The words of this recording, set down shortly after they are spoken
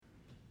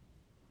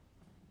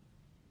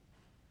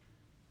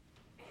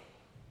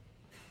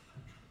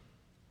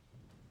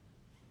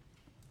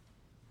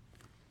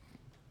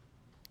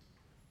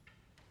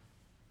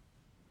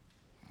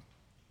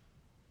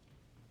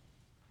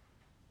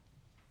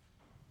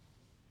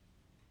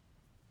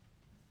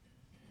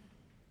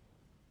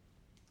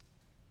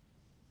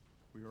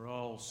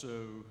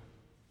also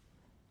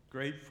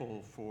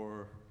grateful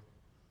for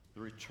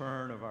the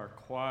return of our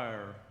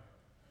choir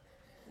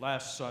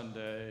last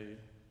Sunday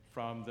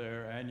from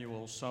their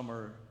annual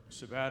summer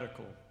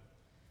sabbatical,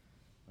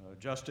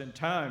 just in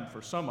time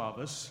for some of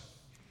us.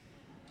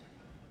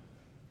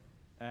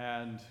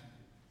 And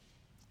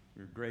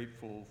we're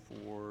grateful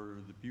for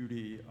the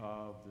beauty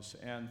of this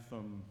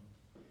anthem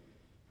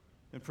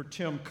and for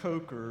Tim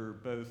Coker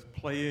both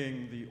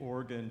playing the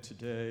organ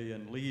today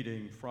and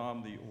leading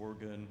from the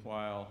organ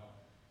while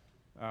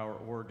our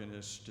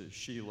organist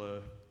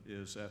Sheila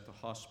is at the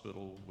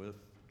hospital with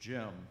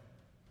Jim,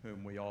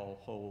 whom we all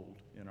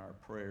hold in our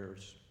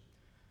prayers.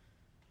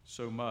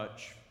 So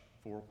much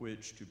for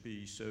which to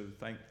be so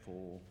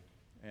thankful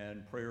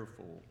and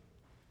prayerful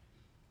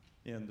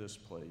in this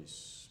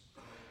place.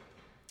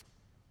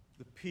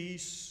 The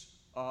peace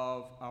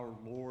of our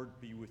Lord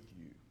be with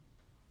you.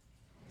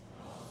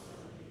 And also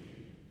with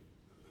you.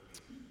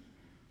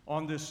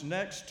 On this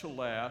next to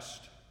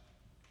last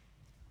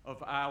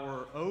of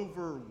our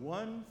over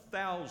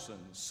 1,000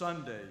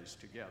 Sundays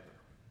together,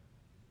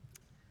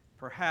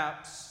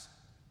 perhaps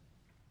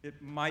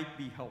it might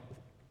be helpful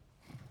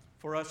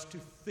for us to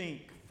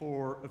think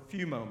for a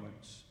few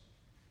moments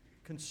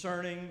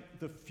concerning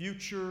the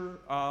future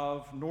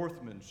of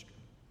Northminster.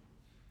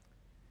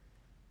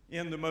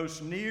 In the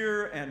most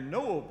near and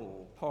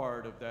knowable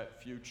part of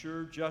that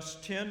future,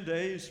 just 10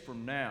 days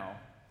from now,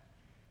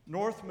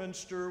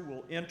 Northminster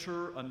will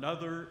enter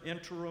another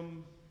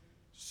interim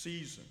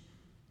season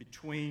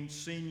between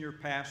senior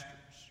pastors.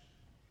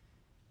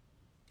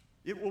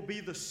 It will be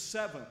the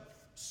 7th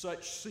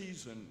such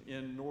season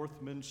in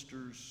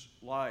Northminster's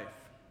life,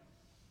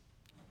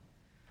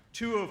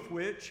 2 of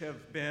which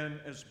have been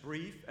as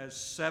brief as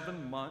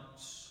 7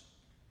 months,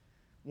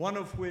 one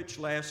of which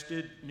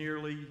lasted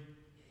nearly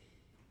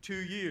 2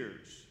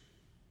 years.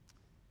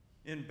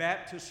 In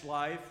Baptist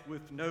life,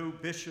 with no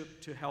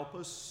bishop to help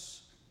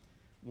us,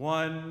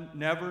 one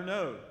never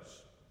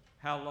knows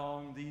how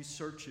long these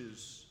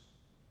searches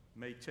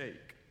may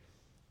take.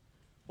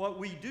 What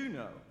we do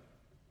know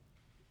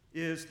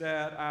is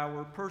that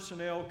our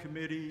personnel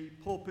committee,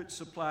 pulpit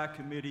supply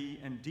committee,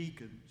 and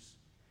deacons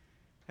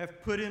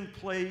have put in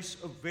place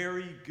a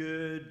very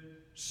good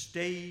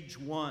stage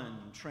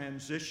 1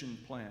 transition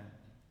plan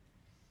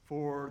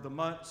for the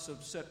months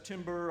of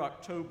September,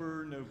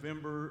 October,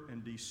 November,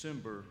 and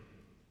December,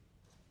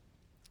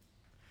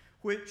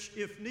 which,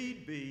 if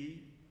need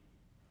be,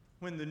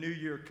 when the new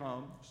year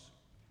comes,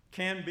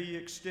 can be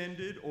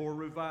extended or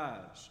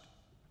revised.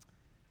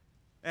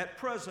 At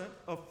present,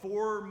 a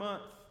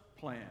 4-month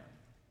plan,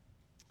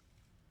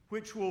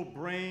 which will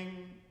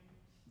bring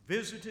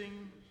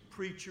visiting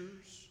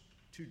preachers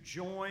to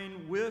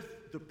join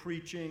with the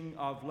preaching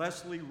of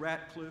Leslie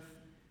Ratcliffe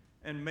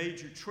and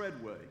Major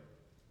Treadway,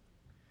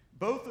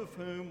 both of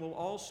whom will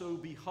also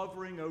be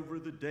hovering over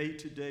the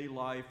day-to-day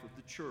life of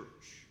the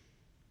church.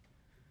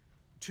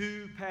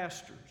 2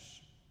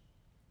 pastors,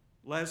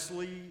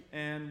 Leslie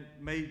and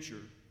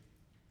Major,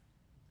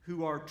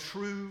 who are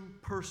true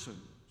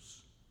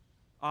persons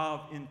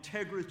of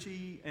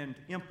integrity and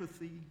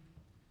empathy,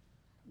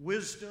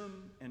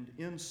 wisdom and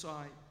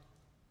insight,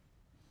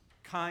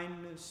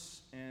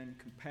 kindness and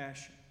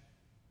compassion,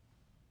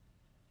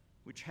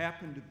 which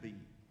happen to be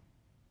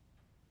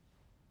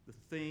the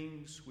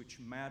things which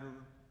matter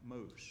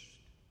most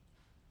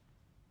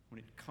when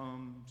it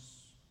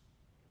comes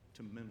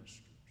to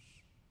ministers.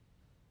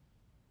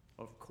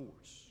 Of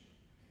course,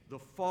 the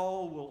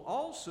fall will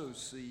also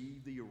see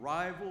the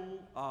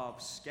arrival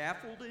of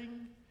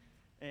scaffolding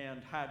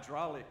and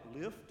hydraulic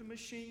lift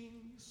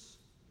machines,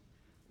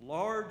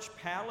 large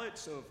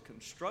pallets of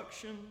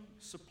construction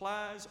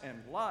supplies,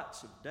 and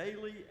lots of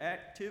daily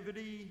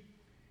activity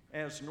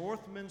as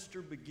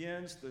Northminster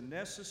begins the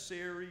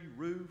necessary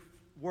roof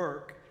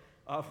work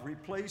of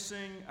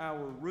replacing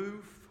our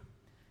roof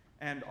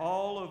and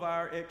all of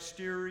our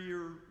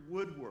exterior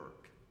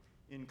woodwork,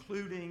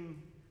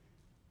 including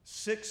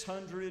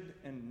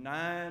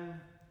 609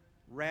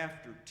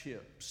 rafter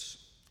tips,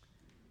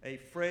 a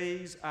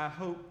phrase I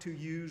hope to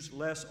use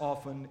less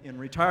often in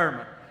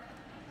retirement.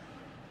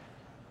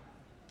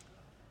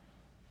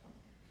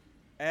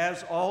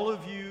 As all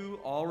of you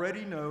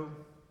already know,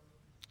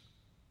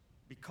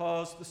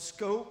 because the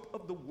scope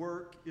of the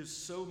work is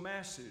so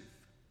massive,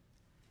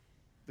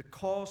 the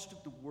cost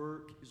of the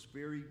work is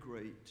very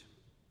great,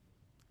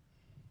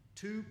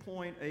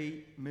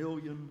 $2.8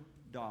 million,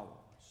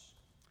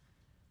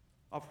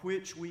 of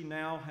which we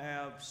now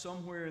have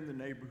somewhere in the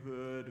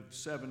neighborhood of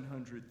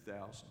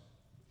 $700,000.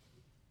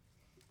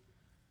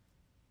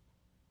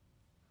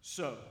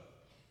 So,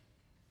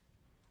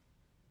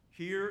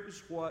 here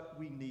is what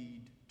we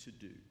need to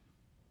do.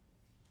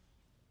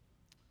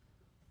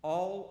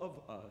 All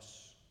of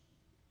us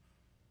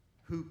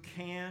who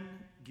can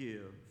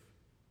give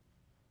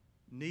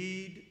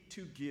need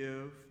to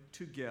give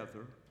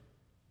together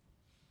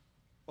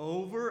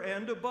over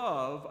and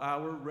above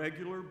our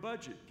regular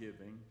budget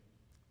giving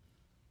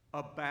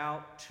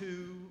about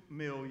 $2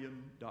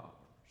 million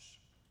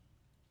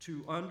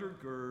to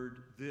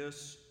undergird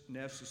this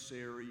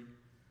necessary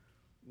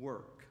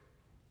work.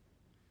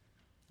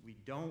 We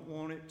don't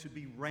want it to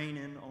be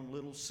raining on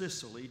little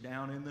Cicely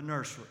down in the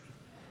nursery.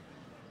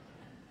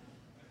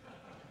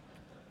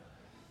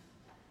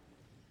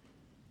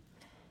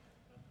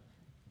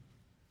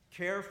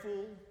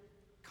 Careful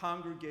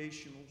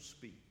congregational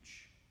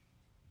speech,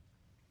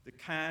 the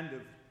kind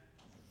of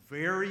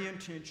very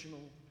intentional,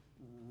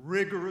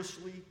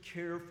 rigorously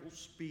careful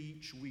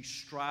speech we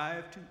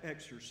strive to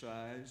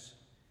exercise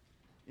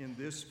in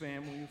this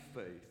family of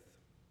faith,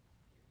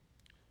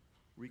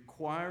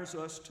 requires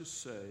us to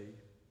say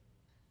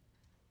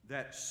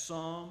that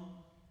some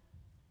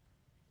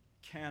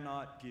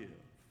cannot give,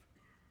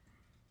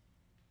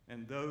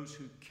 and those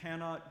who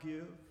cannot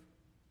give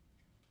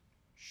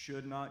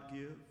should not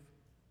give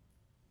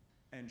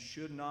and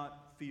should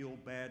not feel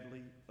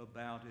badly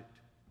about it,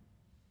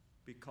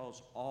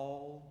 because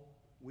all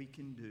we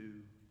can do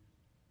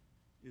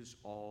is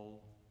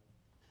all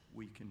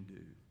we can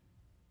do.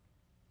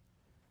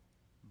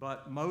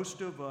 But most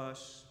of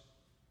us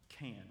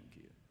can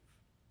give.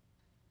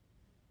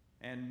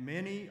 And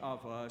many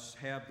of us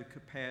have the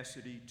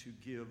capacity to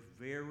give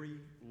very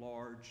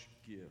large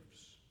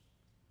gifts.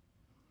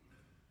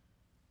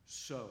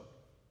 So,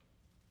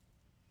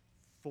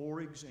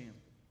 for example,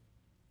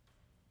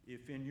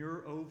 if in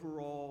your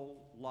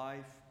overall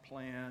life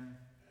plan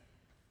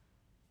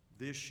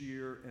this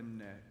year and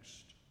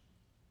next,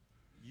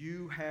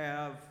 you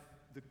have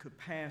the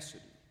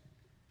capacity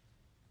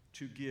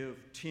to give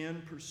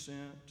 10%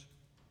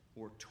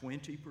 or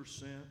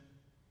 20%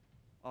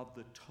 of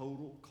the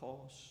total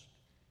cost,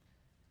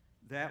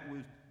 that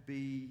would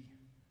be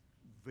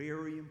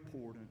very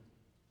important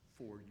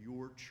for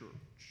your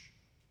church.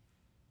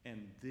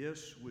 And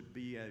this would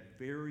be a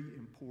very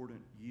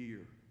important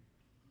year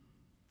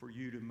for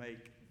you to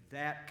make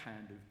that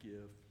kind of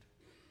gift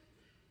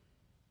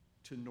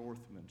to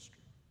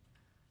Northminster.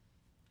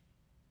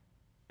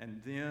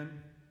 And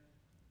then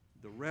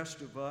the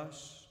rest of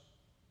us,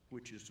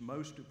 which is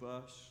most of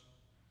us,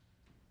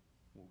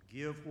 will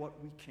give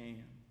what we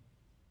can,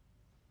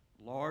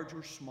 large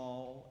or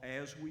small,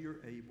 as we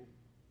are able,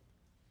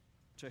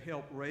 to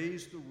help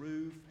raise the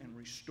roof and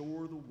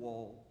restore the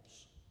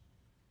walls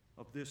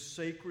of this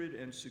sacred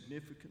and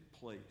significant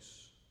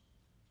place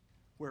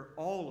where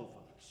all of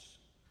us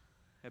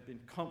have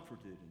been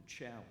comforted and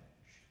challenged,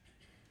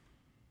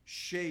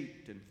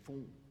 shaped and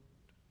formed,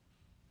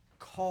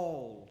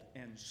 called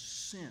and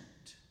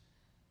sent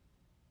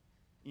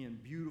in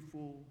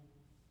beautiful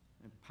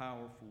and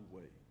powerful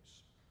ways.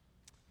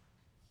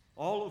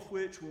 All of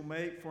which will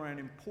make for an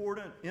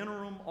important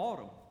interim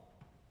autumn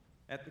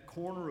at the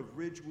corner of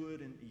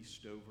Ridgewood and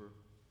Eastover,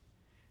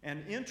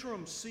 an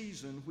interim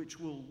season which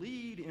will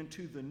lead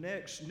into the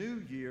next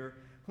new year,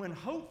 when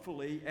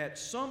hopefully at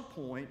some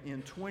point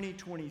in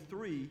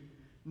 2023,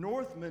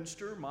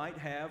 Northminster might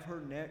have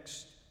her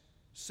next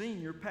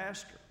senior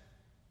pastor.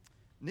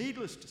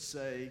 Needless to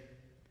say,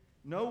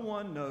 no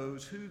one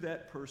knows who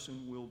that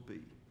person will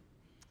be.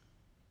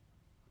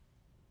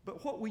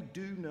 But what we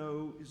do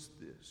know is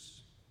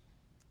this,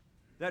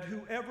 that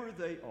whoever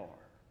they are,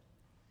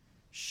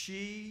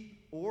 she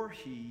or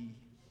he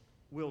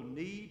will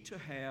need to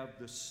have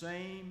the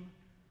same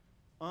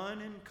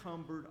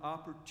unencumbered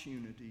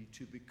opportunity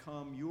to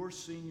become your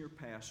senior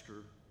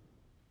pastor,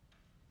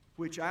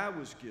 which I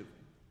was given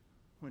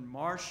when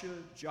Marcia,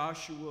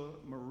 Joshua,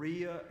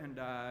 Maria, and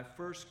I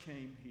first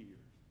came here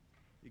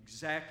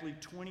exactly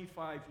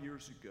 25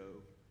 years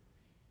ago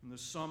in the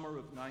summer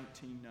of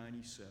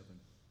 1997.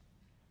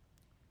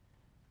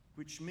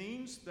 Which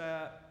means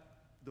that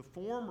the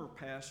former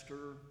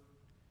pastor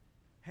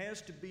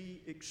has to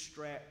be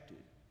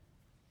extracted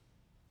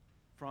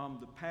from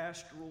the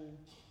pastoral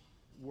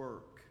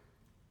work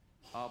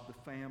of the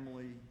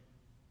family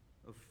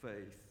of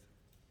faith.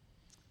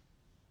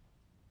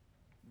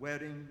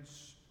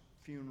 Weddings,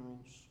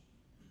 funerals,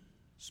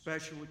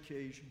 special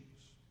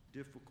occasions,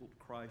 difficult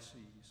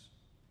crises.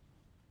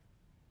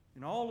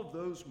 In all of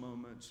those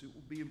moments, it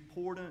will be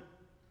important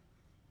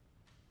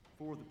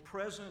for the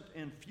present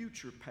and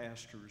future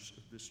pastors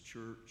of this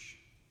church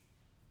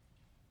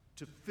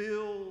to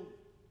fill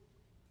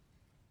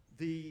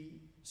the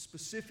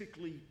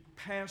specifically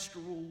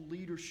pastoral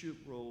leadership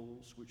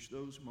roles which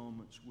those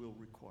moments will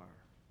require.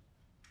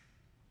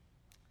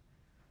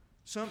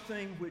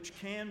 Something which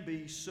can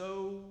be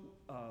so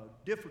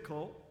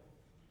difficult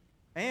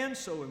and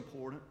so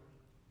important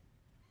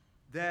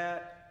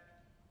that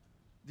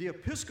the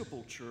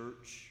Episcopal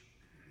Church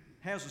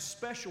has a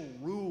special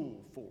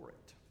rule for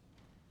it,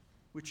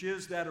 which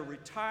is that a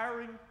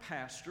retiring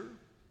pastor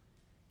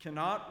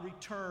cannot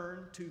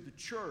return to the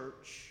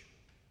church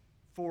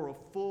for a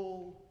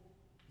full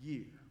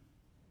year.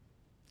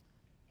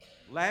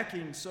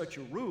 Lacking such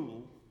a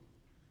rule,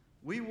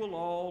 we will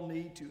all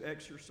need to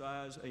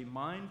exercise a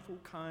mindful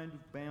kind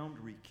of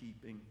boundary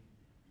keeping,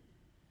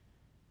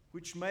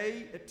 which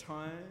may at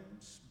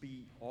times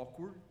be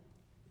awkward.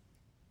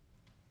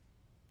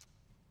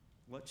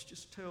 Let's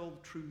just tell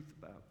the truth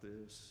about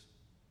this.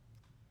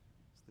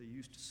 As they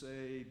used to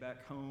say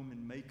back home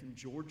in Macon,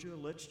 Georgia,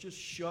 let's just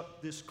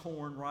shut this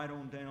corn right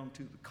on down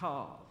to the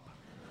cob.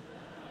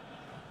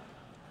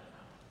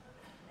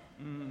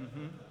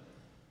 Mm-hmm.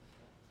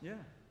 Yeah.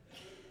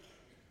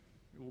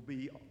 There will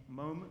be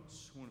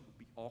moments when it will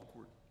be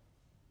awkward.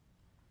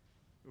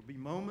 There will be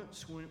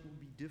moments when it will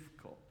be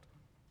difficult.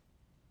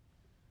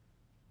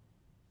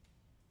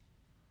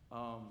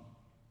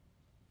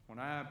 When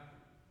I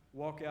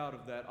walk out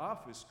of that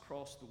office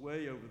across the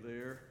way over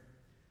there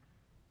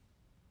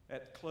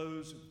at the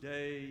close of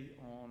day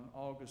on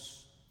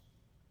August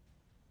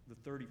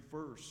the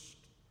 31st,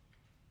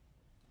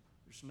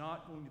 there's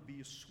not going to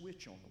be a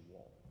switch on the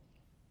wall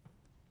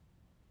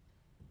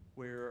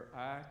where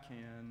I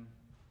can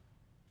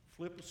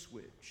flip a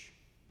switch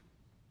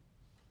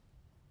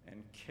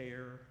and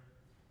care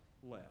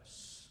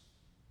less.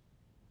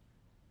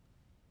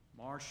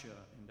 Marcia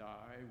and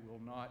I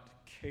will not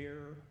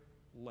care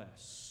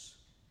less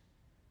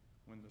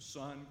when the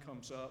sun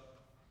comes up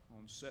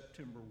on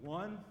September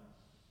 1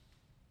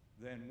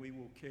 than we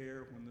will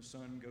care when the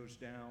sun goes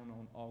down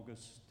on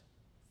August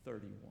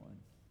 31.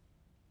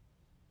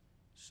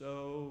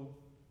 So,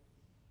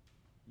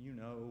 we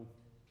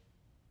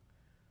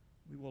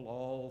will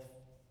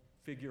all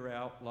figure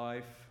out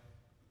life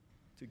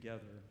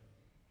together.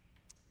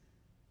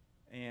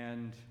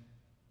 And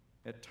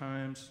at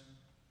times,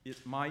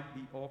 it might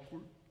be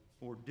awkward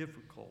or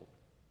difficult,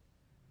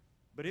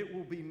 but it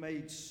will be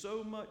made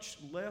so much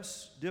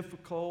less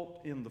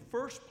difficult in the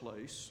first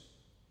place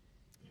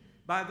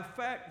by the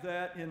fact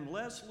that in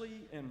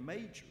Leslie and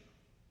Major,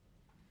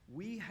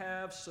 we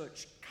have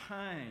such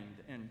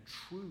kind and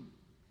true,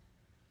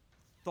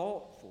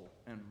 thoughtful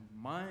and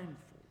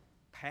mindful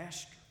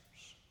pastors,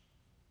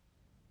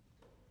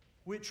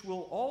 which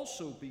will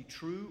also be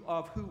true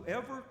of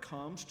whoever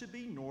comes to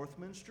be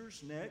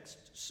Northminster's next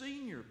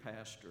senior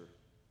pastor.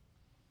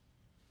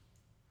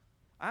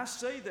 I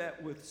say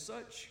that with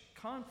such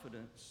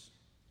confidence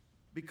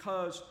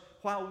because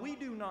while we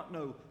do not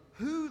know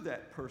who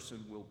that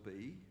person will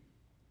be,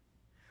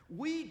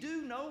 we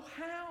do know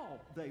how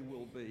they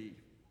will be.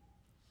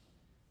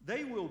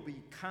 They will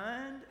be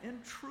kind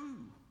and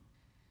true.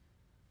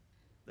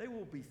 They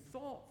will be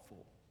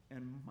thoughtful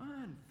and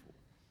mindful.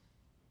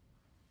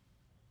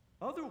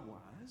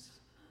 Otherwise,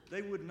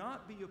 they would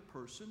not be a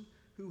person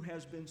who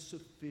has been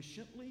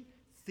sufficiently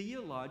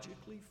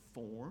theologically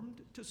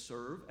formed to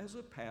serve as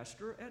a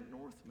pastor at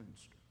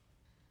Northminster.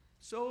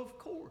 So, of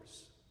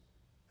course,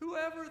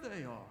 whoever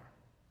they are,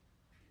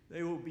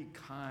 they will be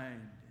kind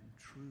and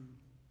true.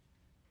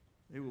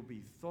 They will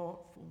be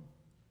thoughtful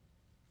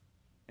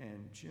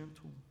and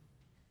gentle,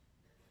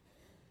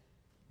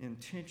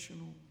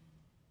 intentional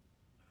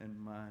and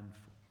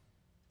mindful.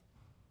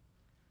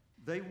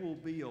 They will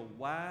be a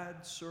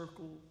wide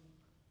circle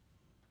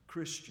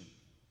Christian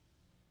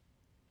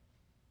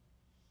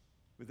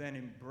with an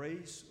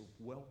embrace of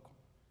welcome,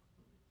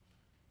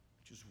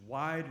 which is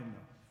wide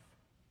enough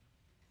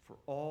for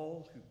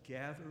all who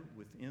gather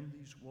within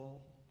these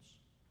walls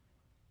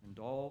and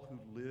all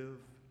who live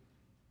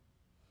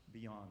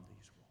beyond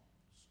these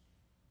walls.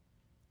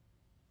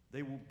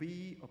 They will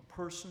be a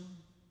person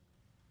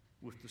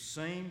with the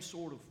same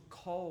sort of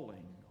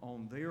calling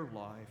on their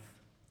life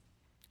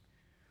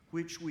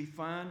which we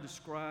find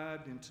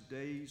described in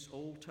today's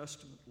Old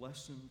Testament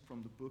lesson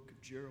from the book of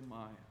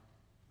Jeremiah.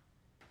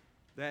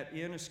 That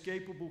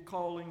inescapable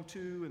calling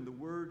to, in the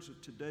words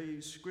of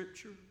today's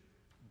scripture,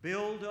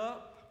 build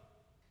up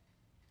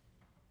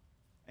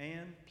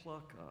and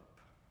pluck up.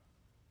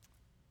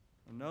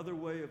 Another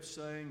way of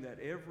saying that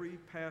every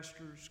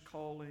pastor's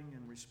calling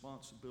and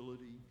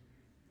responsibility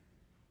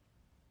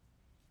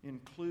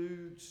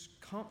includes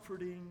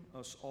comforting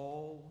us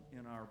all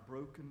in our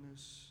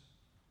brokenness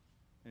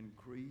and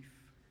grief,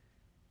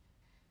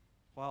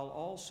 while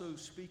also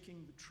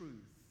speaking the truth,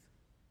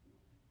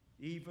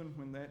 even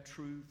when that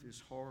truth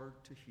is hard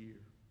to hear.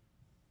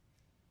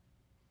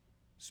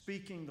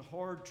 Speaking the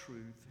hard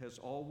truth has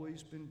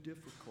always been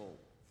difficult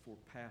for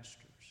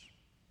pastors,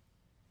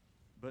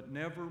 but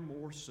never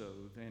more so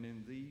than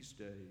in these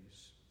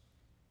days,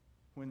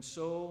 when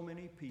so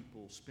many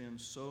people spend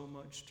so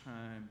much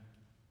time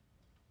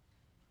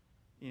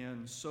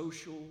in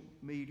social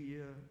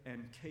media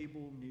and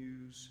cable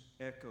news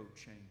echo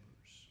chambers,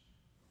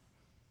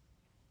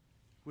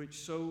 which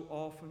so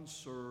often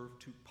serve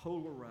to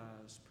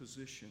polarize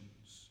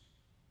positions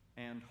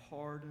and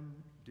harden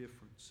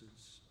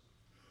differences,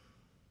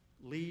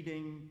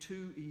 leading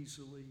too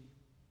easily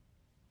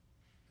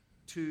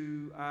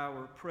to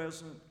our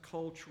present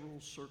cultural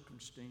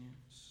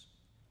circumstance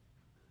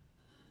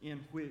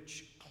in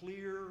which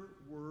clear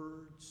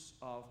words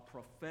of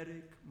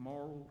prophetic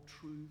moral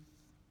truth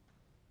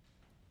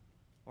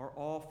are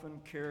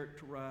often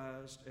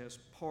characterized as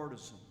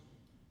partisan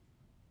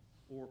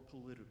or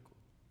political.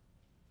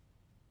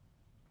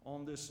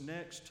 On this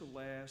next to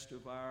last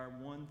of our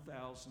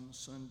 1,000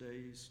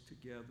 Sundays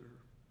together,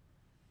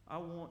 I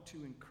want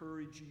to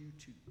encourage you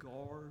to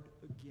guard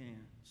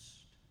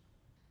against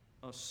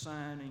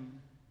assigning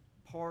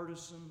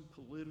partisan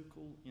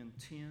political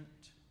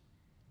intent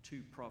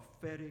to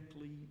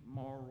prophetically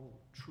moral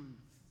truth,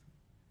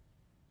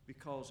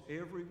 because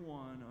every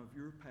one of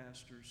your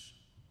pastors,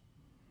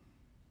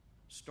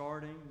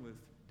 starting with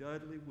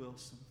Dudley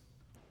Wilson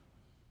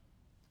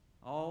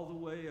all the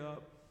way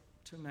up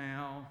to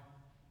now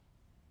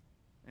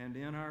and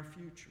in our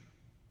future,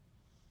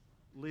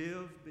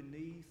 live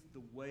beneath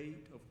the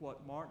weight of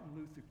what Martin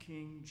Luther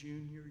King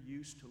Jr.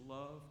 used to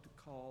love to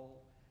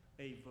call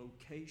a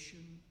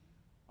vocation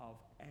of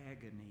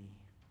agony.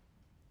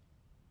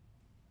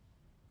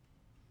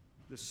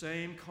 The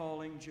same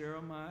calling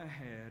Jeremiah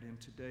had in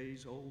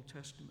today's Old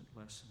Testament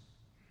lesson.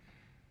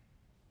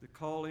 The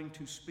calling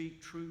to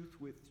speak truth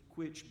with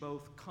which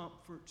both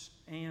comforts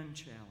and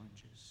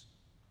challenges.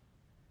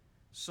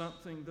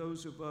 Something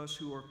those of us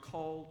who are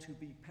called to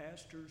be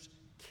pastors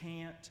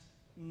can't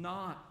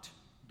not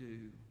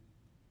do,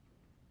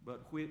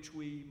 but which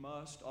we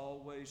must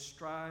always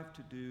strive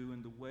to do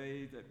in the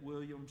way that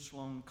William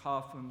Sloane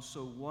Coffin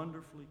so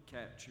wonderfully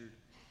captured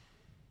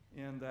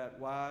in that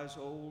wise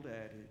old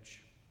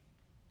adage,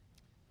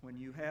 when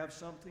you have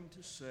something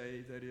to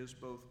say that is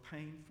both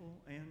painful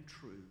and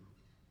true,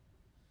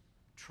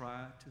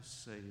 try to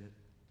say it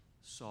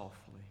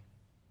softly.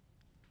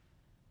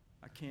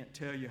 I can't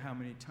tell you how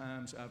many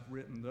times I've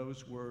written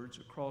those words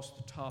across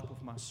the top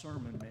of my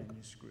sermon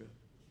manuscript.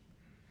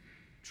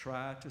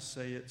 Try to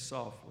say it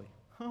softly.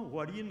 Oh,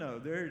 what do you know?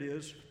 There it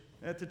is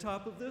at the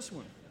top of this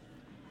one.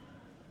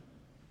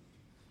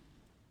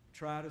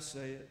 Try to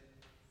say it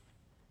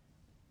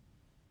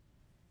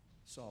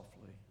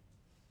softly.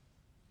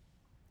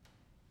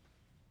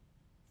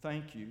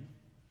 Thank you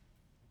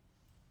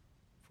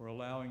for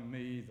allowing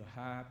me the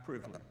high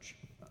privilege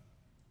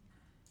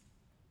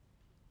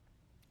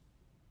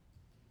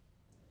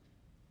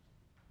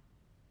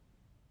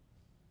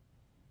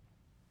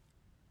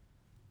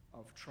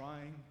of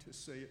trying to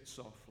say it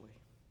softly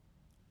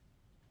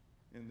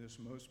in this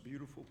most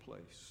beautiful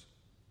place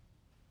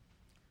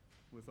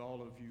with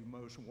all of you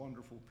most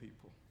wonderful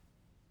people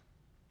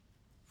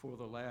for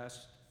the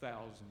last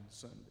 1,000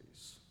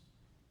 Sundays.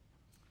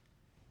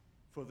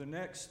 For the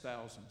next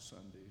 1,000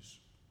 Sundays,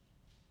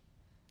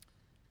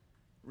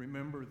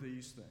 remember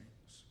these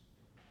things.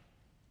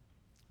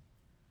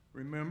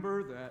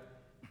 Remember that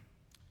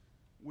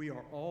we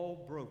are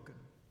all broken,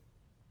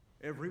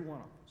 every one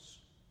of us,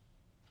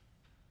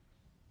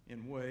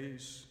 in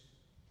ways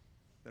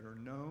that are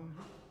known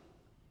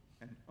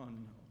and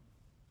unknown,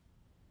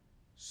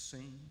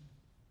 seen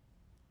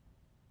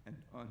and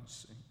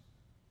unseen.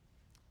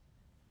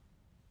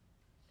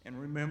 And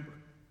remember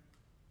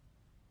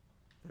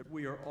that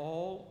we are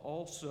all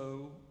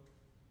also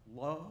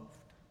loved,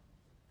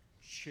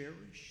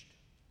 cherished,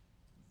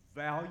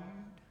 valued,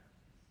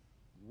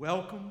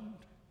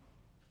 welcomed,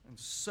 and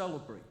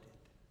celebrated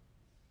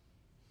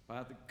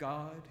by the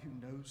God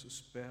who knows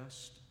us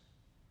best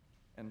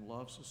and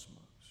loves us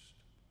most.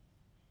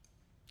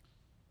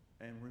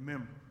 And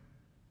remember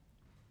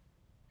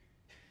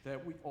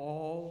that we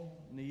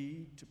all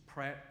need to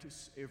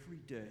practice every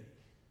day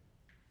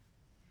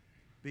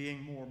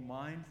being more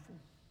mindful,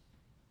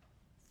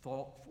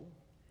 thoughtful,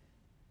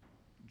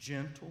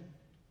 gentle,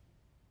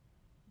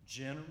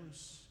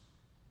 generous,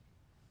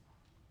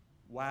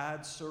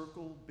 wide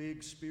circle,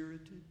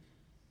 big-spirited,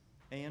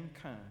 and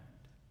kind.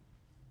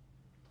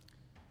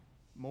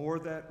 More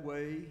that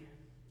way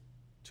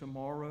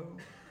tomorrow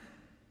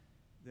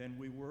than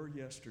we were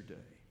yesterday.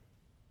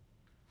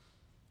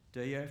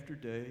 Day after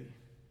day,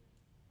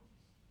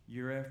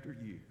 year after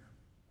year,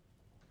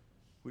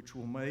 which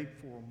will make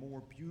for a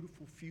more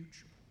beautiful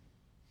future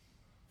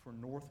for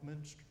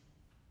Northminster,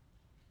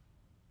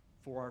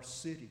 for our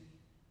city,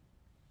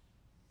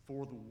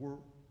 for the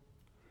world,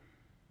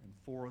 and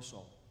for us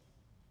all.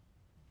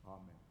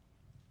 Amen.